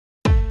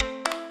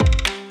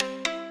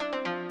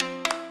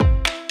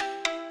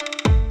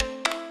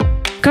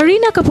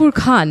Kareena Kapoor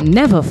Khan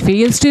never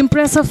fails to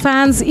impress her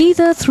fans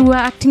either through her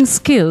acting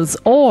skills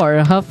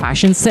or her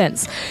fashion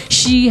sense.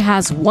 She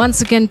has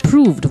once again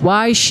proved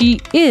why she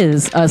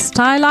is a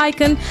style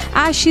icon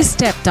as she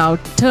stepped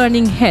out,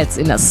 turning heads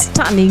in a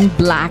stunning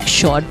black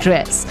short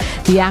dress.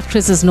 The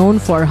actress is known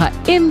for her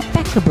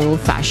impeccable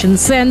fashion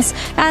sense,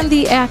 and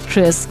the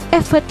actress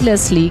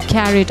effortlessly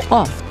carried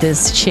off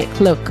this chic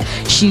look.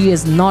 She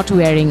is not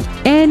wearing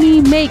any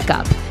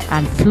makeup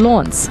and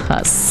flaunts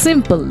her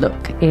simple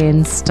look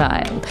in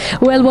style.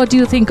 Well, what do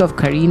you think of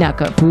Kareena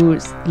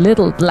Kapoor's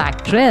little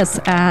black dress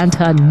and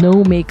her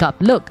no makeup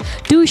look?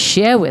 Do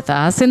share with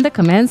us in the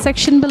comment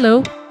section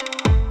below.